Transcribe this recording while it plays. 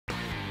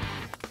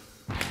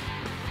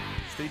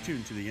Stay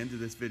tuned to the end of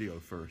this video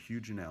for a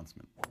huge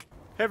announcement.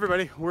 Hey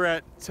everybody, we're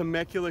at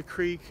Temecula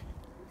Creek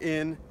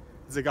Inn.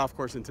 It's a golf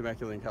course in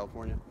Temecula in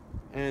California.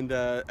 And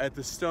at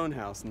the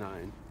Stonehouse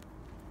 9.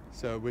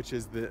 So, which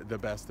is the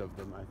best of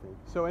them, I think.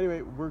 So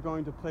anyway, we're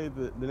going to play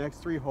the next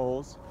 3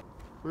 holes.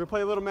 We're gonna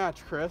play a little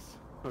match, Chris,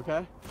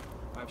 okay?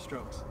 5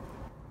 strokes.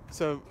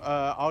 So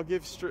I'll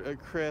give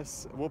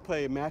Chris, we'll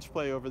play match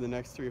play over the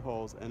next 3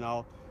 holes,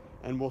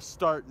 and we'll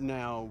start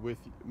now with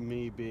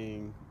me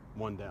being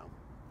 1 down,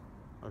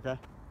 okay?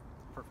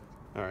 Perfect.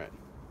 All right,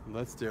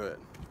 let's do it.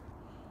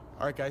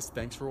 All right, guys,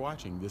 thanks for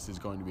watching. This is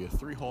going to be a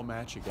 3-hole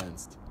match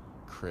against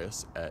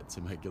Chris at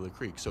Temecula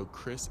Creek. So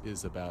Chris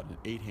is about an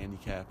 8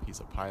 handicap. He's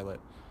a pilot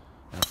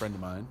and a friend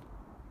of mine.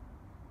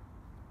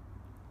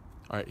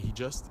 All right, he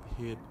just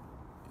hit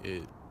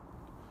it,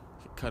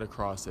 cut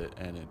across it,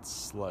 and it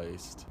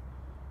sliced.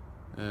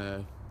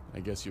 I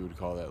guess you would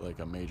call that like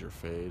a major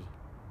fade.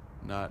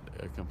 Not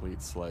a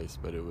complete slice,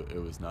 but it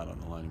was not on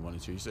the line he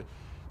wanted to.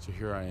 So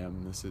here I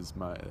am. That's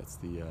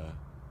the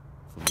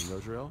flamingo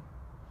drill.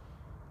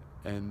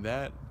 And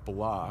that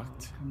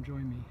blocked. Come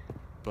join me.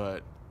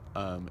 But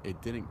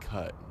it didn't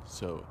cut,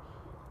 so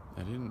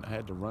I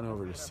had to run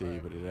over to see,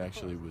 but it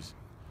actually was,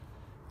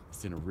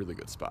 it's in a really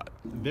good spot.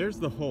 There's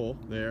the hole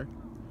there,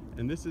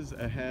 and this is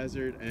a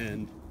hazard,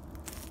 and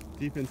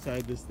deep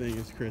inside this thing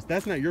is Chris.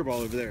 That's not your ball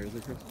over there, is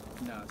it, Chris?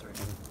 No, it's right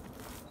here.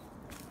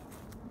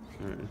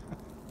 All right.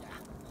 Yeah.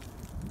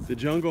 The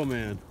jungle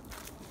man.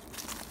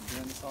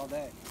 Doing this all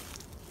day.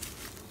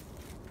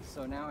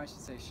 So now I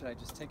should say, should I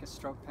just take a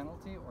stroke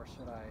penalty, or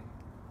should I?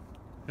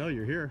 Hell,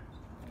 you're here.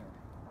 Here.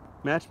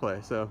 Match play,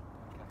 so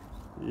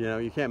Okay. you know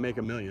you can't make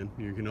a million.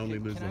 You can only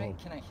lose the hole.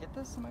 Can I hit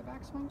this in my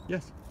backswing?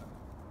 Yes.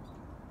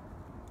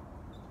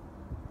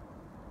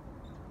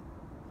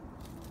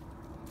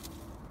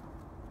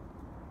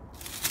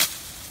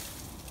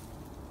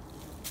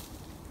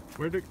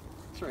 Where'd it?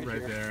 It's right here.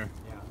 there.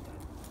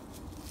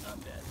 Yeah, I'm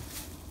dead.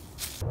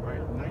 All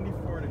right,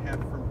 94 and a half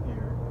from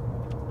here,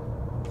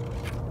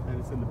 and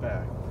it's in the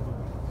back.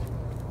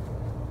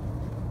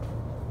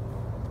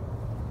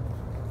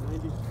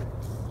 96.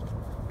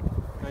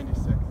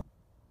 96.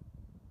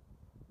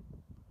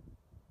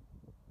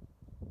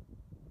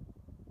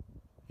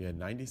 Yeah,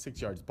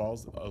 96 yards.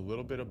 Ball's a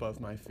little bit above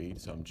my feet,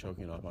 so I'm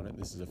choking up on it.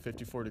 This is a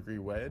 54-degree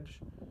wedge,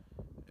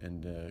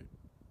 and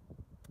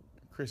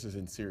Chris is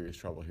in serious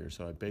trouble here,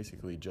 so I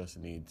basically just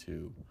need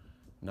to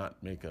not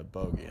make a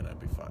bogey, and I'd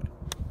be fine.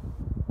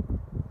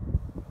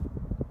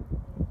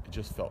 It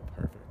just felt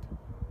perfect.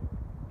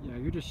 Yeah,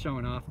 you're just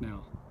showing off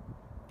now.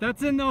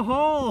 That's in the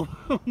hole!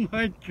 Oh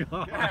my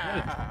god!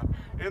 Yeah,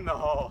 in the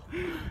hole.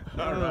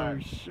 All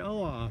right.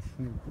 Show off.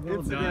 Well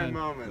Incident done.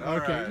 moment.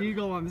 Okay, right.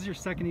 Eagle on. This is your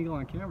second eagle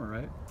on camera,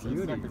 right?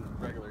 Beauty. Second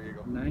regular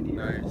eagle. 90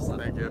 yards. Nice,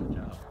 thank you. Good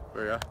job.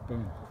 There you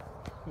Boom.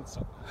 Good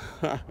stuff.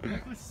 I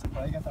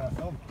got that on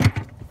film.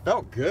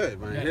 Felt good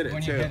when I hit it,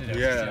 when too. You hit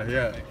it,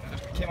 Yeah.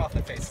 It came off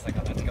the face. It's like,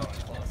 oh, that's going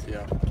close.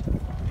 Yeah.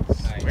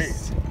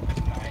 Nice. Sweet.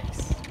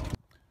 Nice.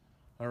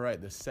 All right,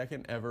 the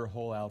second ever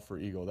hole out for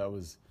eagle. That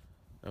was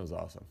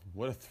awesome.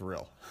 What a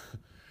thrill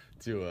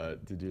to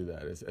do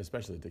that,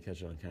 especially to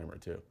catch it on camera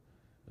too. It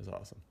was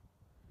awesome.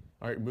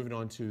 All right, moving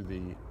on to the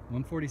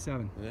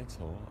 147. The next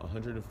hole,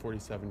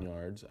 147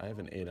 yards. I have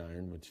an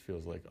 8-iron, which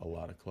feels like a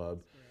lot of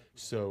club.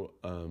 So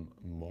I'm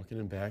walking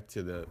him back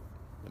to the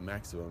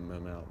maximum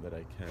amount that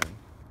I can.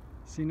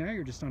 See, now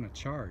you're just on a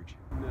charge.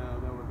 No,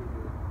 that wasn't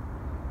good.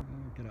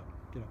 Get up,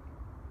 get up.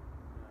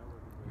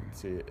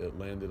 See, it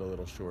landed a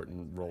little short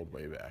and rolled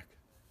way back.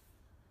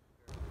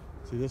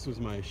 See, this was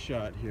my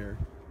shot here.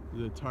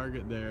 The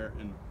target there,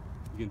 and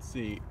you can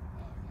see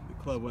the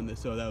club went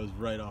so that was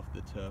right off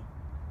the toe.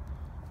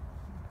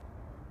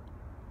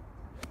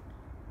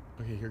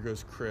 Okay, here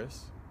goes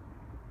Chris.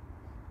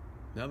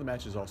 Now the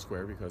match is all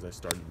square because I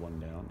started 1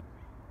 down.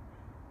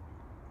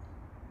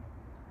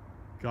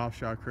 Golf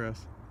shot,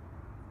 Chris.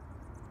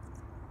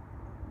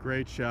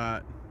 Great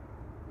shot.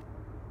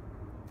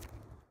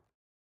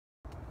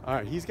 All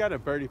right, he's got a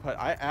birdie putt.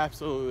 I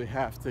absolutely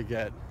have to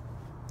get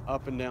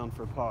up and down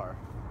for par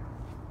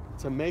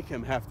to make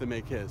him have to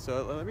make his.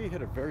 So let me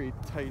hit a very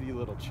tidy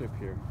little chip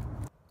here.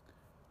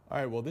 All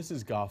right, well, this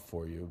is golf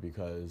for you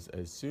because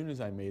as soon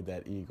as I made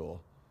that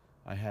eagle,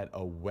 I had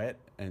a wet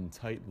and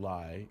tight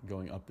lie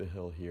going up the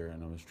hill here,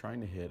 and I was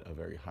trying to hit a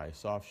very high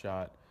soft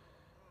shot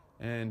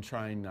and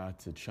trying not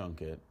to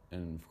chunk it,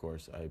 and of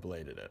course I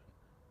bladed it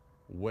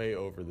way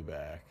over the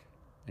back,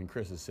 and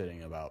Chris is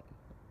sitting about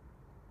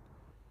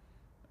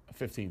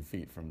 15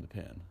 feet from the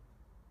pin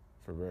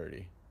for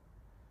birdie.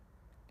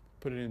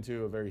 Put it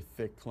into a very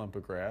thick clump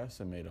of grass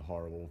and made a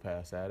horrible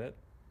pass at it.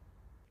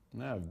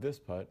 Now I have this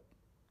putt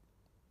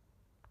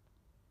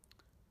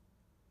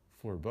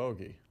for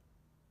bogey.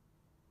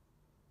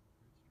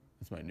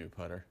 That's my new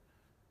putter.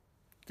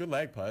 Good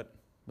lag putt.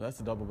 That's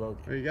a double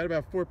bogey. You got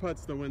about 4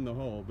 putts to win the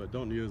hole, but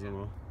don't use them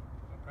all.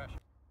 No pressure.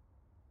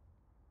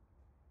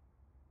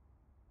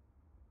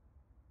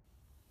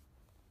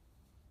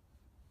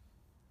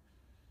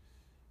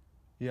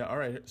 Yeah, all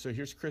right. So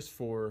here's Chris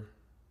for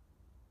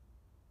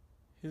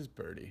his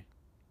birdie.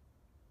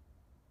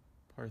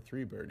 par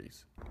 3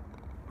 birdies.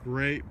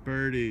 Great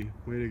birdie.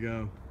 Way to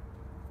go.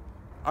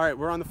 All right,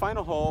 we're on the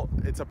final hole.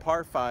 It's a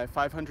par 5,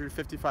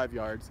 555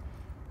 yards.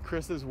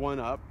 Chris is one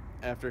up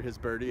after his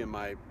birdie, and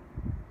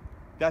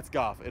that's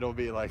golf. It'll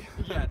be like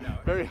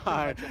very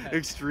high,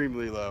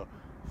 extremely low.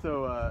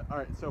 So, all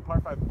right, so par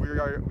 5,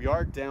 we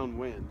are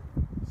downwind.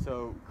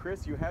 So,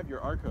 Chris, you have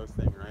your Arcos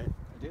thing, right?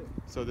 I do.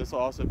 So this will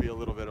also be a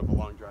little bit of a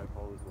long drive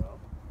hole as well.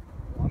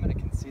 Well, I'm going to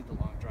concede the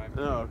long drive.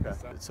 Oh, okay.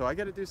 So I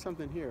got to do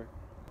something here.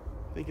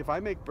 I think if I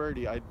make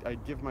birdie,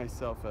 I'd give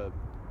myself a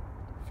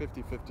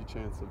 50-50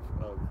 chance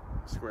of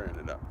squaring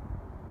it up.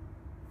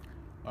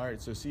 All right,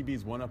 so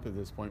CB's one up at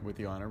this point with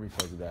the honor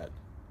because of that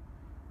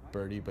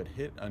birdie, but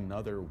hit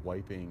another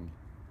wiping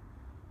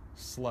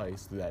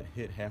slice that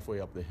hit halfway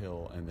up the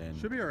hill and then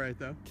should be all right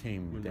though.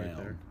 Came Went down. Right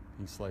there.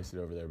 He sliced it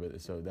over there, but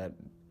so that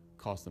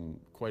cost him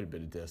quite a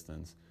bit of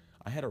distance.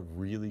 I had a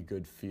really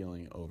good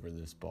feeling over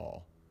this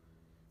ball.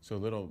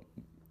 So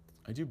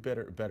I do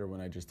better when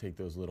I just take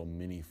those little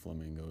mini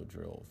flamingo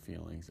drill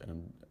feelings, and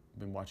I've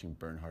been watching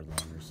Bernhard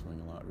Langer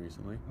swing a lot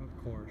recently.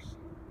 Of course.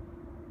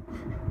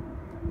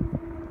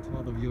 To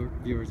all the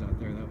viewers out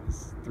there, that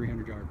was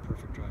 300-yard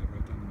perfect drive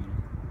right down the middle.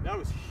 That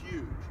was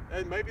huge.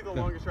 It might be the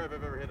longest drive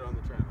I've ever hit on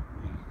the channel.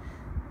 Yeah.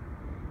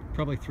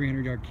 Probably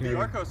 300-yard carry. The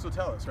Arcos will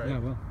tell us, right? Yeah,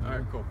 well. All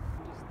right, cool.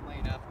 I'm just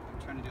laying up. I'm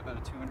trying to do about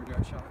a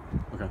 200-yard shot.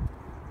 Okay. I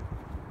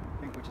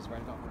think which is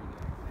right about where the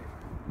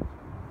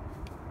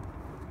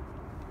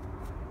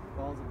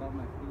ball's above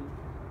my feet.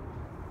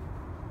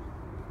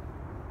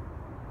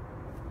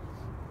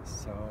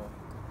 So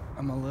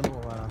I'm a little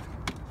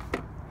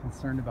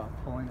concerned about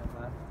pulling it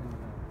left into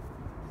the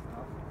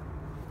stuff.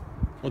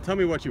 Well, tell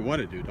me what you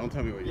want to do. Don't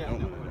tell me what you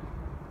don't want to do.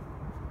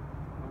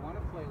 I want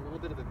to play a little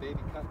bit of a baby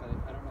cut, but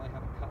I don't really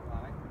have a cut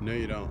line. No,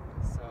 you don't.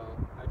 So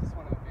I just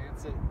want to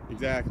advance it.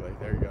 Exactly.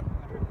 There you go.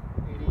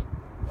 180,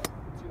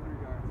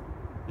 200 yards.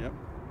 Yep.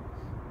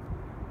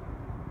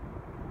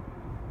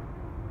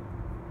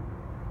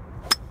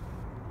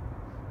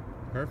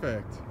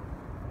 Perfect.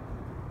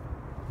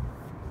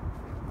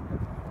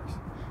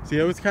 See,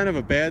 it was kind of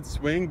a bad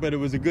swing, but it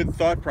was a good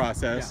thought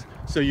process.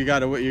 Yeah. So you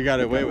got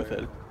away with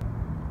it.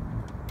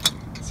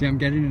 See, I'm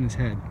getting in his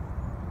head.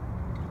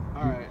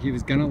 All right. He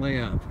was gonna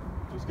lay up.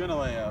 He was gonna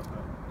lay up.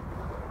 But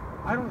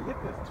I don't hit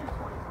this 220.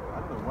 So I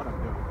don't know what I'm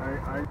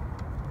doing.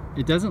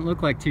 It doesn't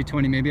look like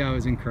 220. Maybe I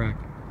was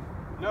incorrect.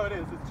 No, it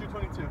is. It's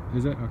 222.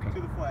 Is it? Okay.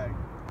 To the flag.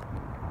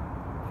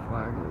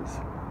 Flag is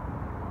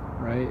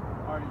right.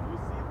 All right. You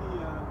see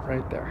the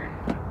right there.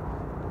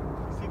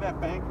 You see that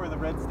bank where the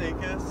red stake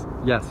is?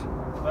 Yes.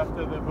 Left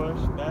of the bush.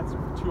 That's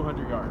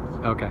 200 yards.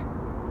 Okay.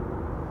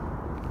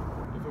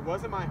 If it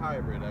wasn't my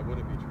hybrid, I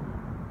wouldn't be trying.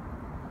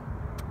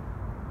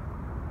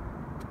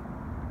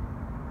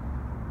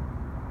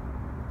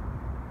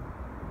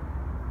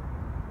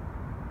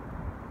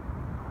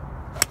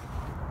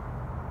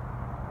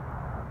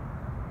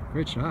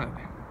 Great shot.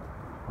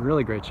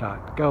 Really great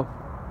shot. Go.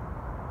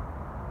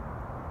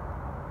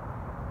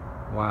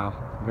 Wow.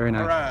 Very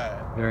nice. All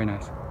right. Very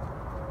nice.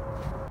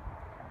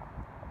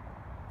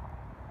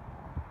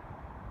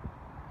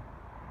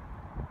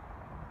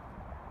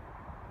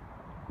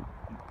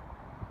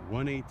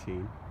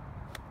 .118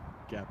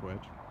 gap wedge.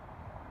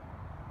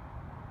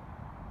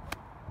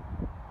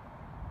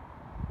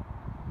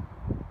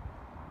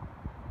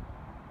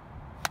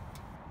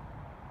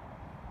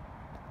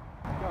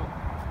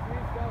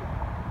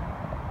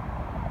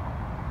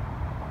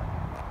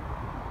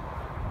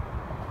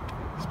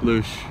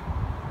 Sploosh.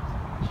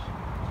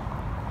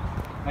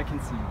 I can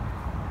see.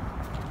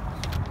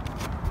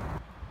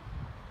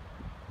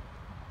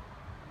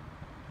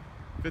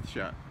 Fifth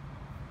shot.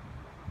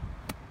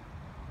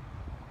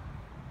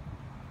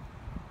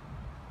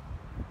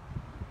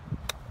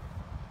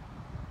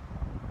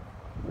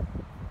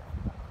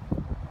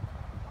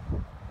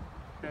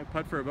 Okay,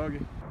 putt for a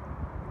bogey.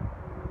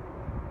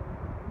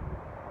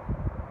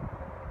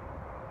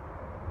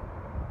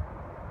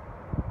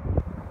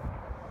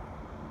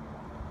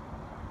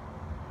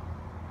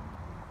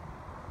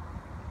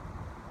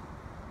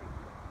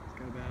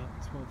 About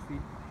 12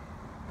 feet.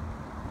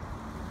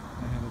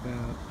 I have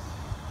about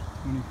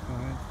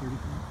 25, 30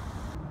 feet.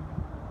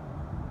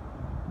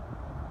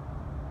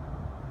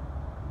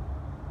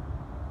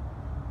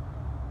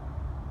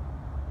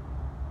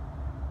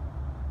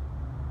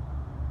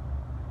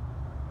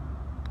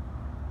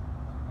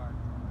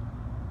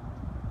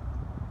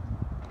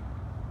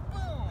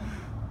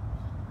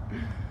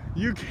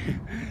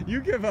 You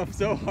give up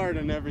so hard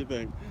on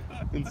everything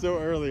and so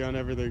early on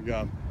everything,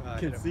 Gov.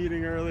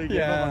 Conceding early,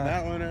 give up on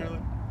that one early.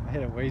 I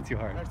hit it way too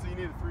hard. Actually, you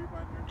need a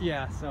 3-putt here?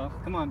 Yeah, so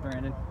come on,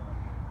 Brandon.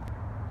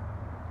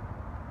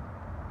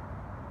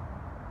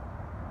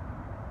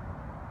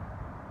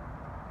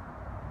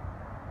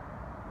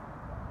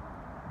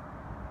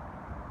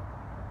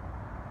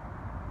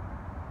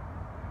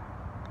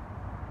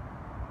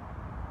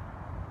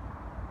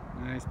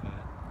 Nice putt.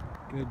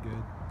 Good.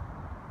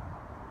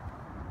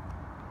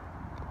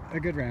 A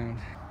good round.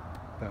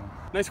 So.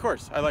 Nice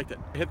course. I liked it.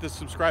 Hit the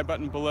subscribe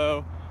button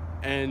below,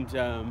 and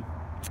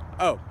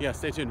oh yeah,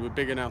 stay tuned with a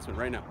big announcement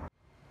right now.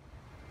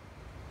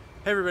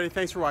 Hey everybody,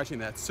 thanks for watching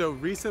that. So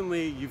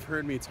recently you've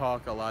heard me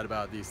talk a lot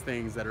about these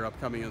things that are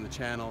upcoming on the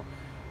channel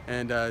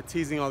and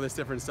teasing all this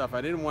different stuff.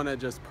 I didn't want to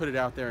just put it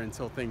out there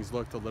until things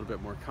looked a little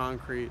bit more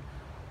concrete.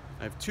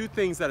 I have two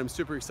things that I'm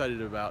super excited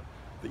about.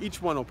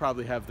 Each one will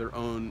probably have their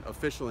own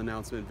official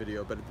announcement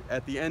video, but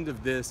at the end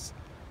of this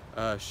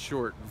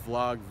short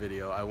vlog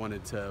video, I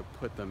wanted to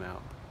put them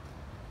out.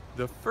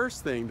 The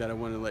first thing that I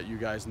want to let you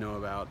guys know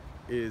about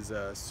is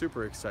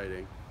super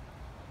exciting.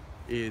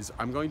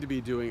 I'm going to be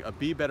doing a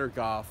Be Better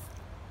Golf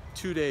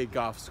 2-day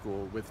golf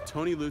school with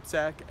Tony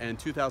Lutzak and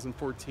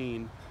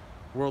 2014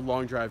 World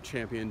Long Drive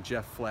champion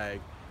Jeff Flagg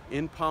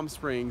in Palm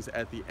Springs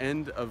at the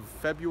end of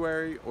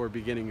February or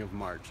beginning of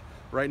March.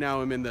 Right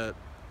now I'm in the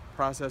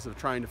process of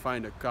trying to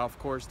find a golf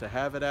course to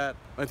have it at.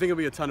 I think it'll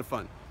be a ton of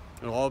fun.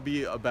 It'll all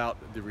be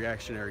about the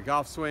reactionary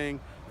golf swing,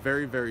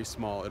 very, very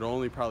small. It'll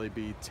only probably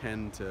be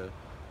 10 to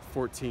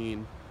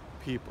 14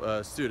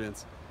 people,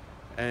 students.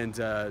 And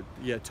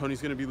yeah,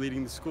 Tony's going to be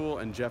leading the school,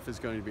 and Jeff is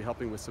going to be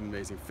helping with some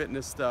amazing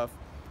fitness stuff,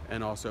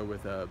 and also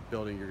with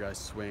building your guys'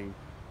 swing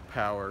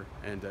power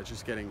and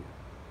just getting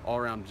all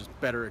around just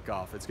better at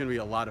golf. It's going to be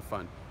a lot of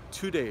fun.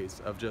 2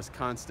 days of just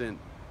constant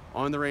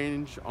on the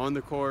range, on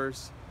the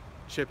course,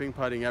 chipping,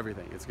 putting,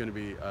 everything. It's going to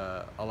be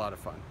a lot of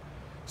fun.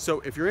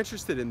 So if you're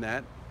interested in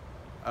that,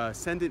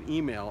 send an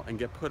email and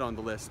get put on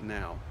the list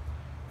now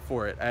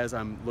for it as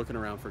I'm looking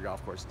around for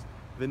golf courses.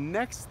 The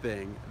next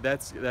thing,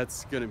 that's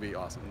going to be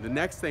awesome. The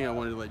next thing I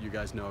wanted to let you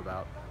guys know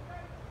about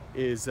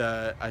is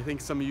I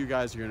think some of you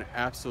guys are going to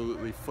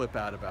absolutely flip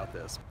out about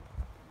this.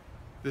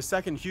 The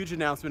second huge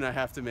announcement I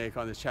have to make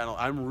on this channel,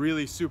 I'm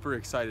really super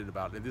excited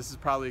about it. This is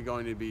probably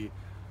going to be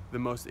the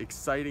most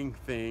exciting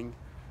thing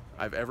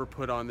I've ever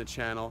put on the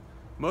channel.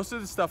 Most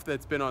of the stuff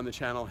that's been on the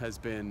channel has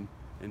been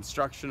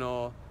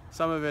instructional.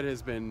 Some of it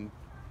has been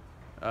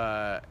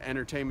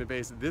entertainment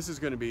based. This is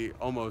going to be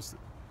almost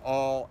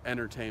all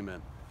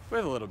entertainment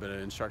with a little bit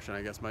of instruction,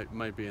 I guess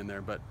might be in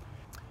there. But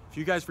if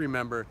you guys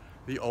remember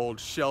the old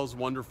Shell's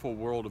Wonderful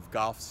World of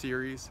Golf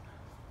series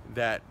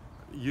that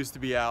used to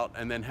be out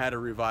and then had a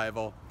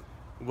revival,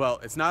 well,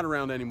 it's not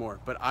around anymore,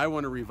 but I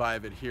want to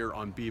revive it here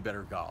on Be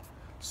Better Golf.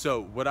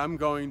 So what I'm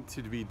going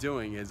to be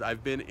doing is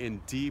I've been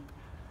in deep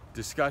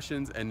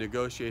discussions and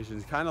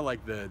negotiations, kind of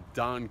like the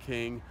Don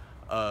King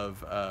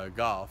of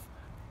golf.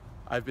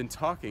 I've been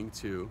talking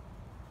to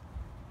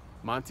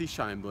Monty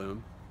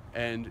Scheinblum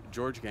and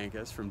George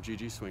Gankas from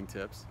GG Swing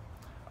Tips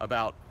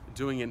about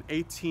doing an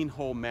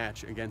 18-hole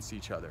match against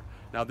each other.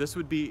 Now this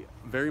would be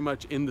very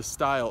much in the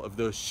style of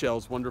those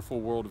Shell's Wonderful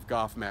World of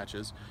Golf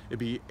matches. It'd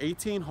be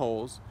 18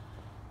 holes,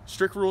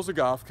 strict rules of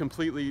golf,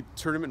 completely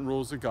tournament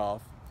rules of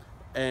golf,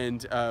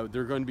 and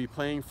they're going to be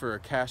playing for a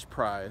cash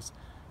prize.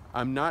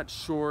 I'm not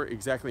sure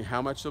exactly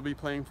how much they'll be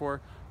playing for,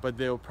 but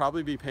they'll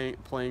probably be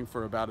playing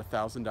for about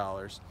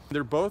 $1,000.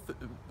 They're both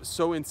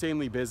so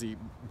insanely busy.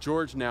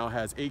 George now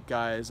has 8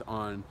 guys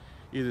on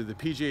either the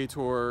PGA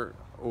Tour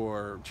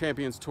or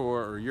Champions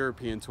Tour or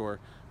European Tour.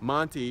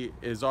 Monty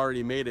has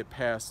already made it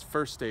past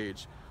first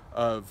stage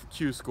of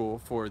Q School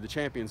for the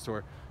Champions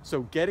Tour.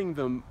 So getting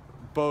them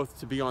both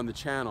to be on the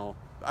channel,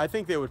 I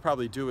think they would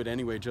probably do it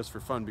anyway just for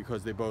fun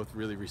because they both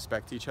really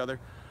respect each other.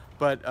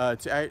 But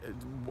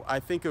I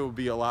think it would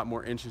be a lot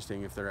more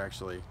interesting if they're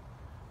actually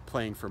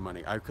playing for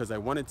money, because I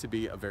want it to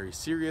be a very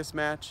serious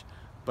match,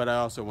 but I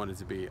also want it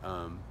to be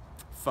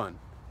fun,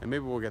 and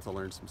maybe we'll get to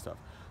learn some stuff.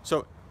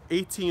 So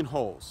 18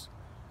 holes,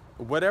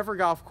 whatever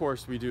golf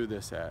course we do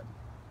this at,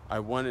 I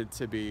want it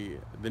to be,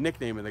 the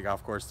nickname of the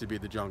golf course to be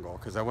the Jungle,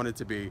 because I want it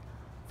to be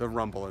the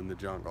Rumble in the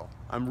Jungle.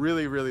 I'm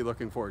really, really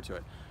looking forward to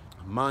it.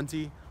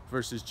 Monty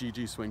versus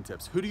GG Swing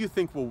Tips. Who do you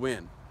think will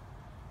win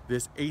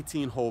this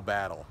 18-hole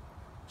battle?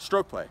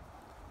 Stroke play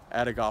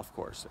at a golf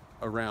course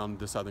around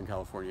the Southern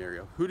California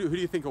area. Who do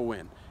you think will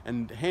win?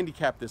 And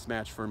handicap this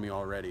match for me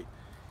already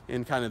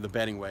in kind of the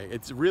betting way.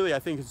 It's really, I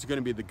think it's going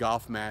to be the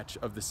golf match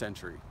of the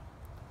century.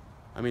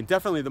 I mean,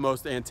 definitely the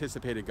most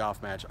anticipated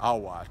golf match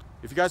I'll watch.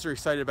 If you guys are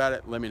excited about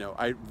it, let me know.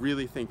 I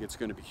really think it's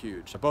going to be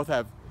huge. Both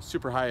have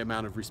super high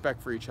amount of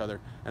respect for each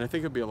other, and I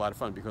think it'll be a lot of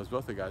fun because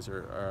both the guys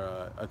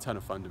are a ton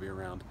of fun to be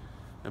around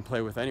and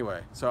play with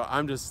anyway. So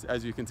I'm just,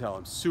 as you can tell,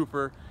 I'm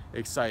super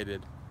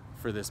excited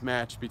for this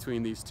match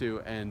between these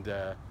two, and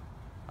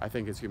I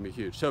think it's gonna be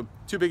huge. So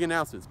 2 big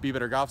announcements: Be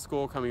Better Golf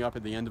School coming up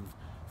at the end of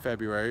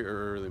February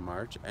or early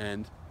March,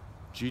 and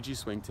GG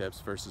Swing Tips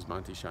versus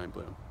Monty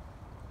Scheinblum.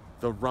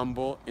 The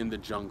Rumble in the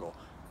Jungle,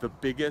 the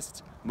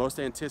biggest, most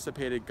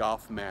anticipated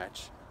golf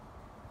match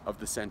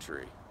of the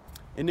century.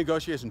 In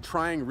negotiation,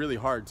 trying really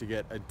hard to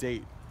get a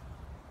date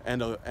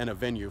and a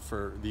venue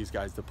for these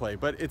guys to play,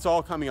 but it's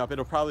all coming up.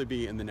 It'll probably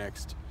be in the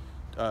next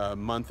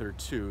month or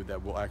 2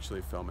 that we'll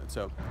actually film it.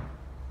 So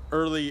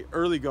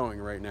early going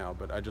right now,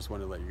 but I just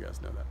want to let you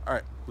guys know that. All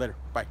right, later,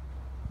 bye.